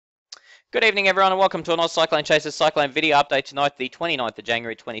Good evening everyone and welcome to an Oz Cyclone Chasers Cyclone video update tonight, the 29th of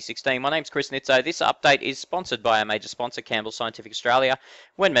January 2016. My name's Chris Nitzo. This update is sponsored by our major sponsor, Campbell Scientific Australia,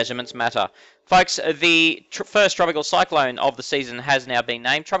 when measurements matter. Folks, the first tropical cyclone of the season has now been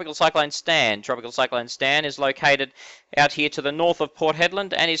named Tropical Cyclone Stan. Tropical Cyclone Stan is located out here to the north of Port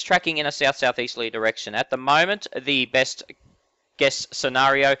Hedland and is tracking in a south-southeasterly direction. At the moment, the best guess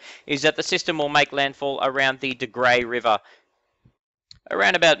scenario is that the system will make landfall around the De Grey River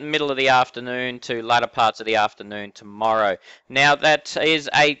around about middle of the afternoon to latter parts of the afternoon tomorrow. Now that is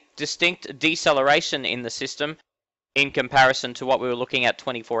a distinct deceleration in the system in comparison to what we were looking at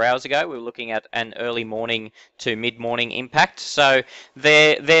 24 hours ago. We were looking at an early morning to mid-morning impact. So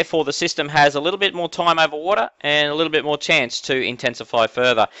therefore the system has a little bit more time over water and a little bit more chance to intensify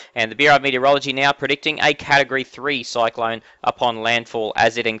further. And the Bureau of Meteorology now predicting a Category 3 cyclone upon landfall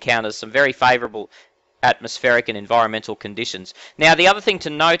as it encounters some very favourable atmospheric and environmental conditions. Now the other thing to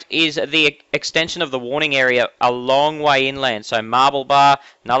note is the extension of the warning area a long way inland, so Marble Bar,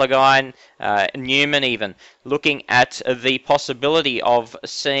 Nullagine, Newman even, looking at the possibility of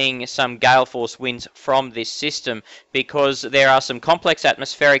seeing some gale force winds from this system because there are some complex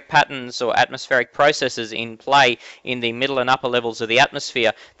atmospheric patterns or atmospheric processes in play in the middle and upper levels of the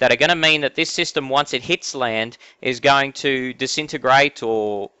atmosphere that are going to mean that this system, once it hits land, is going to disintegrate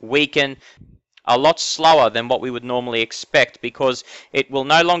or weaken a lot slower than what we would normally expect, because it will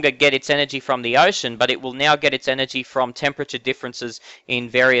no longer get its energy from the ocean, but it will now get its energy from temperature differences in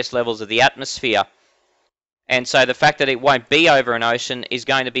various levels of the atmosphere. And so the fact that it won't be over an ocean is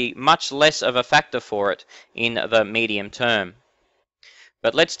going to be much less of a factor for it in the medium term.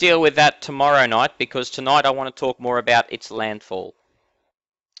 But let's deal with that tomorrow night, because tonight I want to talk more about its landfall.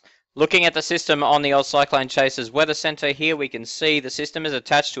 Looking at the system on the Oz Cyclone Chasers Weather Centre here, we can see the system is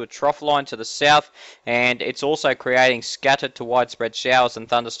attached to a trough line to the south, and it's also creating scattered to widespread showers and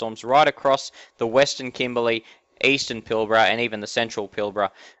thunderstorms right across the western Kimberley, eastern Pilbara and even the central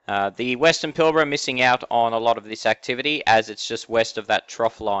Pilbara. The western Pilbara missing out on a lot of this activity as it's just west of that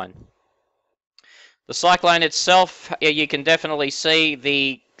trough line. The cyclone itself, you can definitely see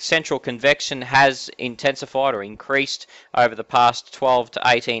the central convection has intensified or increased over the past 12 to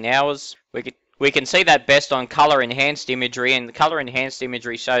 18 hours. We can see that best on colour enhanced imagery, and the colour enhanced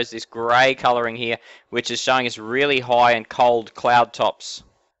imagery shows this grey colouring here, which is showing us really high and cold cloud tops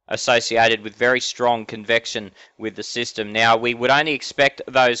associated with very strong convection with the system. Now we would only expect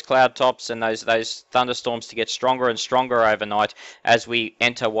those cloud tops and those thunderstorms to get stronger and stronger overnight as we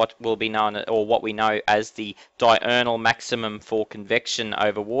enter what will be known, or what we know as, the diurnal maximum for convection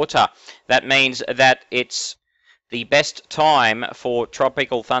over water. That means that it's the best time for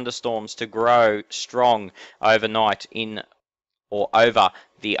tropical thunderstorms to grow strong overnight in or over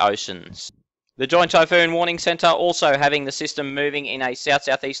the oceans. The Joint Typhoon Warning Centre also having the system moving in a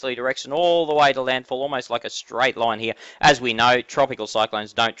south-southeasterly direction all the way to landfall, almost like a straight line here. As we know, tropical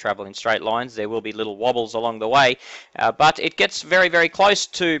cyclones don't travel in straight lines. There will be little wobbles along the way, but it gets very, very close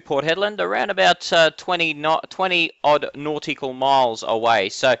to Port Hedland, around about 20 odd nautical miles away.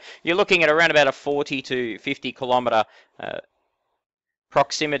 So you're looking at around about a 40 to 50 kilometre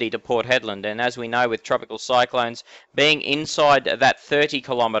proximity to Port Hedland, and as we know with tropical cyclones, being inside that 30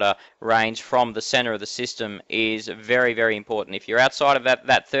 kilometre range from the centre of the system is very, very important. If you're outside of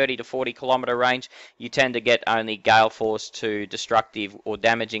that 30 to 40 kilometre range, you tend to get only gale force to destructive or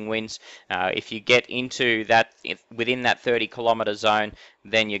damaging winds. If you get into that, within that 30 kilometre zone,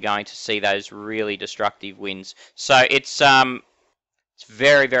 then you're going to see those really destructive winds. So it's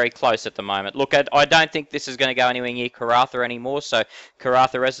very, very close at the moment. Look, I don't think this is going to go anywhere near Karratha anymore, so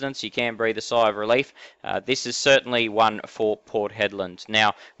Karratha residents, you can breathe a sigh of relief. This is certainly one for Port Hedland.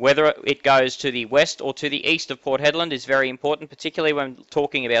 Now, whether it goes to the west or to the east of Port Hedland is very important, particularly when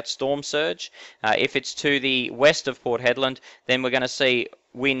talking about storm surge. If it's to the west of Port Hedland, then we're going to see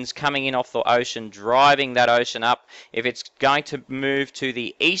winds coming in off the ocean, driving that ocean up. If it's going to move to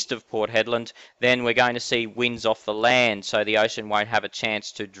the east of Port Hedland, then we're going to see winds off the land, so the ocean won't have a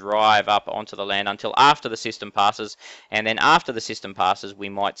chance to drive up onto the land until after the system passes, and then after the system passes we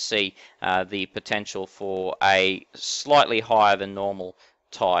might see the potential for a slightly higher than normal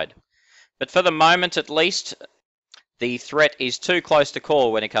tide. But for the moment at least, the threat is too close to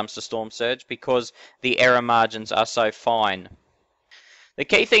call when it comes to storm surge because the error margins are so fine. The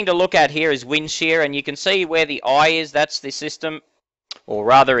key thing to look at here is wind shear, and you can see where the eye is. That's the system, or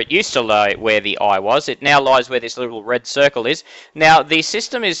rather it used to lie where the eye was. It now lies where this little red circle is. Now the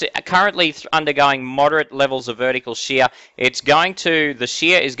system is currently undergoing moderate levels of vertical shear. The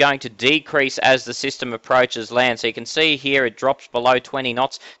shear is going to decrease as the system approaches land. So you can see here it drops below 20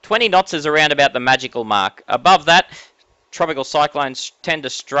 knots. 20 knots is around about the magical mark. Above that, tropical cyclones tend to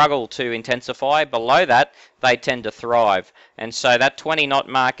struggle to intensify. Below that, they tend to thrive. And so that 20 knot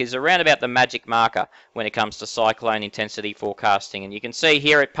mark is around about the magic marker when it comes to cyclone intensity forecasting. And you can see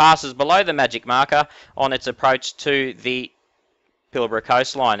here it passes below the magic marker on its approach to the Pilbara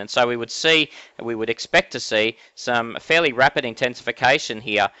coastline, and so we would expect to see some fairly rapid intensification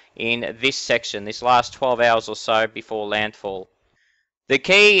here in this section, this last 12 hours or so before landfall. The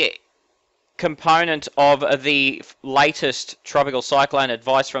key component of the latest tropical cyclone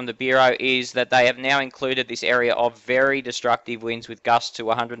advice from the Bureau is that they have now included this area of very destructive winds with gusts to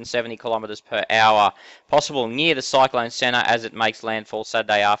 170 kilometres per hour, possible near the cyclone centre as it makes landfall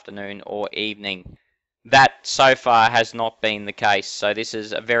Saturday afternoon or evening. That so far has not been the case, so this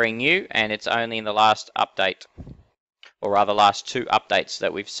is very new and it's only in the last update, or rather last two updates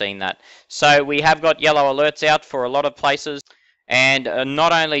that we've seen that. So we have got yellow alerts out for a lot of places, and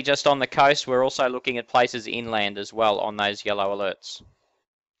not only just on the coast, we're also looking at places inland as well on those yellow alerts.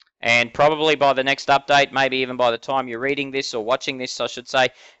 And probably by the next update, maybe even by the time you're reading this or watching this, I should say,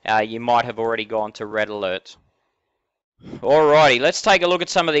 you might have already gone to red alert. Alrighty, let's take a look at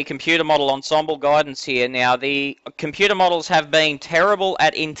some of the computer model ensemble guidance here. Now, the computer models have been terrible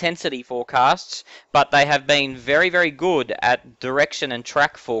at intensity forecasts, but they have been very, very good at direction and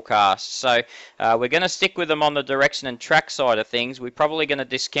track forecasts. So we're going to stick with them on the direction and track side of things. We're probably going to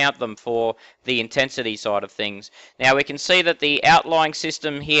discount them for the intensity side of things. Now, we can see that the outlying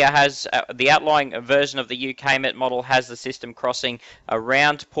system here has, the outlying version of the UK Met model has the system crossing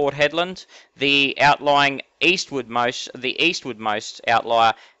around Port Hedland. The outlying eastwardmost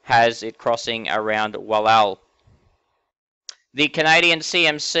outlier has it crossing around Wallal. The Canadian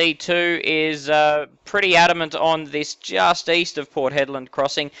CMC2 is pretty adamant on this just east of Port Hedland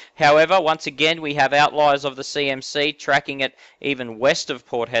crossing. However, once again, we have outliers of the CMC tracking it even west of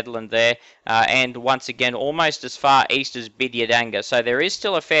Port Hedland there, and once again, almost as far east as Bidyadanga. So there is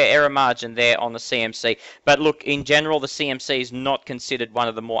still a fair error margin there on the CMC. But look, in general, the CMC is not considered one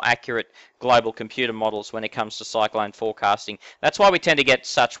of the more accurate global computer models when it comes to cyclone forecasting. That's why we tend to get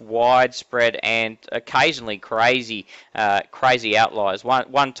such widespread and occasionally crazy outliers.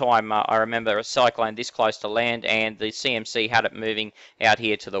 One time I remember a cyclone this close to land and the CMC had it moving out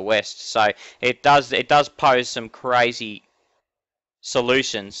here to the west. So it does pose some crazy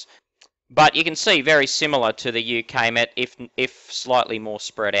solutions. But you can see very similar to the UK Met, if slightly more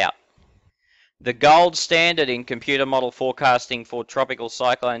spread out. The gold standard in computer model forecasting for tropical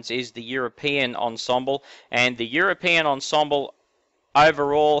cyclones is the European ensemble, and the European ensemble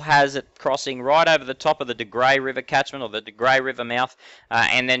overall has it crossing right over the top of the De Grey River catchment, or the De Grey River mouth,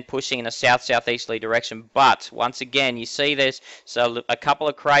 and then pushing in a south-southeasterly direction. But once again, you see there's a couple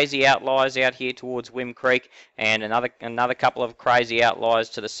of crazy outliers out here towards Wim Creek, and another couple of crazy outliers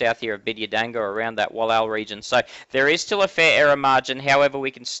to the south here of Bidyadanga, around that Wallal region. So there is still a fair error margin. However,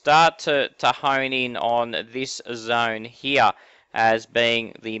 we can start to hone in on this zone here as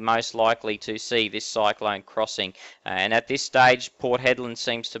being the most likely to see this cyclone crossing. And at this stage, Port Hedland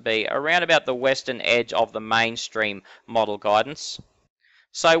seems to be around about the western edge of the mainstream model guidance.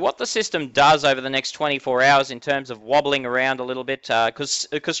 So what the system does over the next 24 hours in terms of wobbling around a little bit, because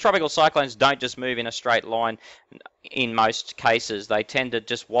tropical cyclones don't just move in a straight line in most cases. They tend to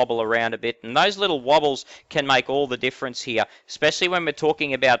just wobble around a bit, and those little wobbles can make all the difference here, especially when we're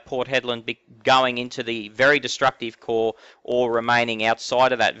talking about Port Hedland going into the very destructive core or remaining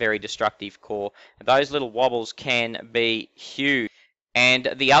outside of that very destructive core. Those little wobbles can be huge. And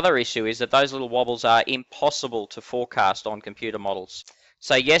the other issue is that those little wobbles are impossible to forecast on computer models.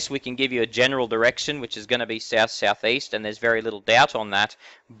 So yes, we can give you a general direction, which is going to be south-southeast, and there's very little doubt on that,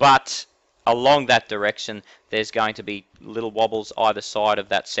 but along that direction, there's going to be little wobbles either side of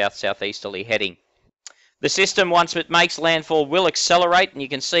that south-southeasterly heading. The system, once it makes landfall, will accelerate, and you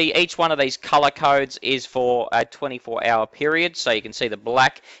can see each one of these color codes is for a 24-hour period. So you can see the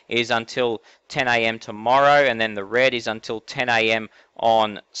black is until 10 a.m. tomorrow, and then the red is until 10 a.m.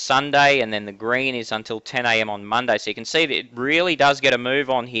 on Sunday, and then the green is until 10 a.m. on Monday. So you can see that it really does get a move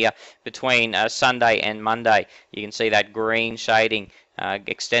on here between Sunday and Monday. You can see that green shading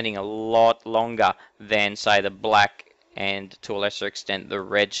extending a lot longer than, say, the black and to a lesser extent the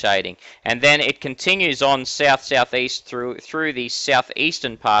red shading. And then it continues on south-southeast through the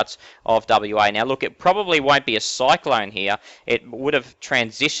southeastern parts of WA. Now look, it probably won't be a cyclone here. It would have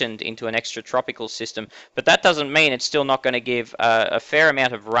transitioned into an extratropical system, but that doesn't mean it's still not going to give a fair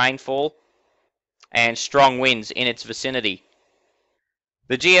amount of rainfall and strong winds in its vicinity.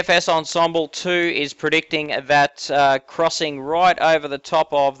 The GFS Ensemble 2 is predicting that crossing right over the top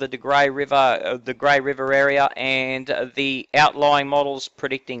of the Grey River area, and the outlying models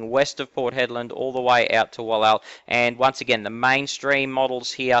predicting west of Port Hedland all the way out to Wallal. And once again, the mainstream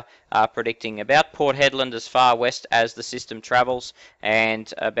models here are predicting about Port Hedland as far west as the system travels,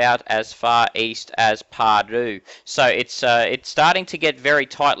 and about as far east as Pardue. So it's starting to get very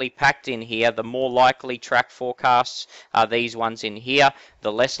tightly packed in here. The more likely track forecasts are these ones in here.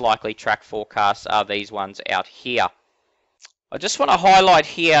 The less likely track forecasts are these ones out here. I just want to highlight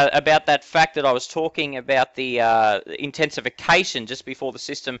here about that fact that I was talking about the intensification just before the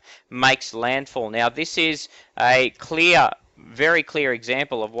system makes landfall. Now, this is a very clear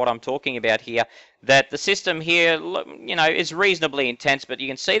example of what I'm talking about here, that the system here, you know, is reasonably intense, but you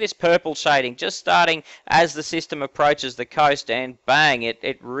can see this purple shading just starting as the system approaches the coast, and bang,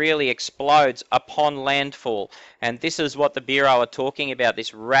 it really explodes upon landfall. And this is what the Bureau are talking about,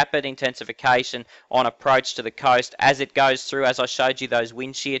 this rapid intensification on approach to the coast as it goes through, as I showed you those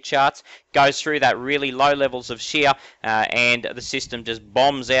wind shear charts, goes through that really low levels of shear, and the system just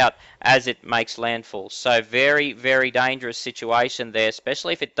bombs out as it makes landfall. So very, very dangerous situation there,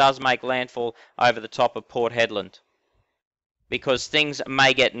 especially if it does make landfall over the top of Port Hedland, because things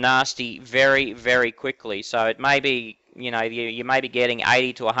may get nasty very, very quickly. So it may be, you know, you may be getting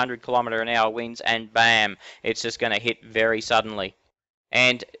 80 to 100 km/h winds, and bam, it's just going to hit very suddenly.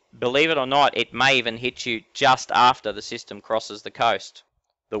 And believe it or not, it may even hit you just after the system crosses the coast.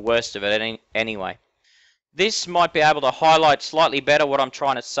 The worst of it anyway. This might be able to highlight slightly better what I'm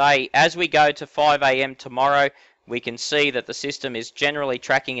trying to say. As we go to 5 AM tomorrow, we can see that the system is generally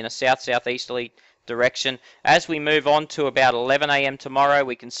tracking in a south-southeasterly direction. As we move on to about 11 AM tomorrow,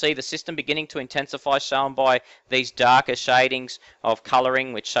 we can see the system beginning to intensify, shown by these darker shadings of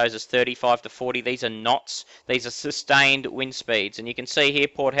colouring, which shows us 35 to 40. These are knots. These are sustained wind speeds. And you can see here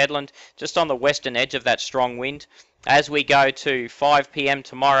Port Hedland just on the western edge of that strong wind. As we go to 5 PM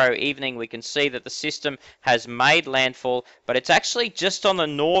tomorrow evening, we can see that the system has made landfall, but it's actually just on the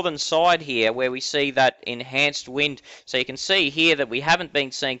northern side here where we see that enhanced wind. So you can see here that we haven't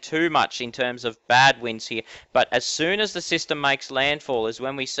been seeing too much in terms of bad winds here, but as soon as the system makes landfall is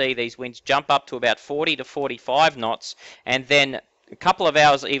when we see these winds jump up to about 40 to 45 knots, and then a couple of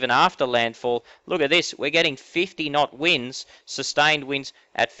hours even after landfall, look at this, we're getting 50 knot winds, sustained winds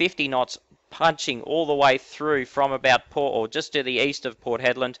at 50 knots, punching all the way through from about Port, or just to the east of Port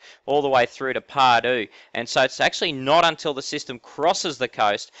Hedland, all the way through to Pardue. And so it's actually not until the system crosses the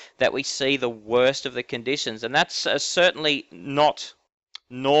coast that we see the worst of the conditions, and that's certainly not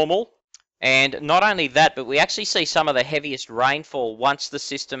normal. And not only that, but we actually see some of the heaviest rainfall once the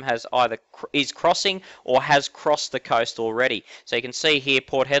system has either is crossing or has crossed the coast already. So you can see here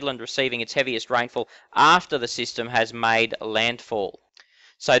Port Hedland receiving its heaviest rainfall after the system has made landfall.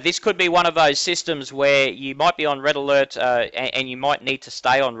 So this could be one of those systems where you might be on red alert, and you might need to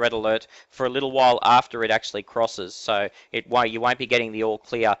stay on red alert for a little while after it actually crosses. So you won't be getting the all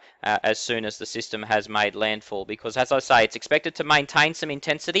clear as soon as the system has made landfall, because as I say, it's expected to maintain some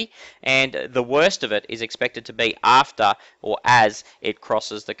intensity, and the worst of it is expected to be after or as it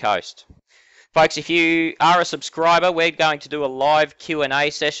crosses the coast. Folks, if you are a subscriber, we're going to do a live Q&A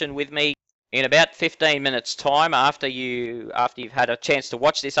session with me in about 15 minutes time after you've had a chance to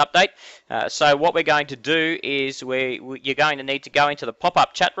watch this update. So what we're going to do is you're going to need to go into the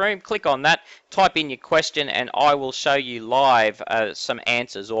pop-up chat room, click on that, type in your question, and I will show you live some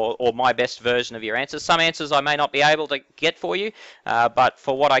answers, or my best version of your answers. Some answers I may not be able to get for you, but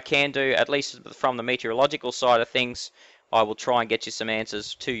for what I can do, at least from the meteorological side of things, I will try and get you some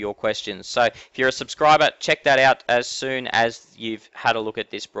answers to your questions. So if you're a subscriber, check that out as soon as you've had a look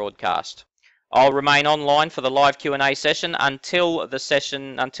at this broadcast. I'll remain online for the live Q&A session until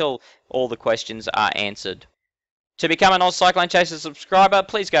all the questions are answered. To become an Oz Cyclone Chasers subscriber,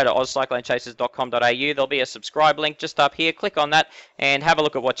 please go to ozcyclonechasers.com.au. There'll be a subscribe link just up here. Click on that and have a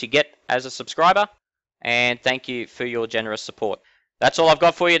look at what you get as a subscriber. And thank you for your generous support. That's all I've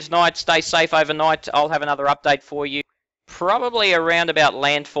got for you tonight. Stay safe overnight. I'll have another update for you probably around about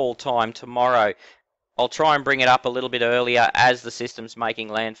landfall time tomorrow. I'll try and bring it up a little bit earlier as the system's making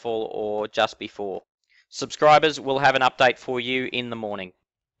landfall, or just before. Subscribers will have an update for you in the morning,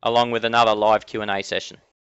 along with another live Q&A session.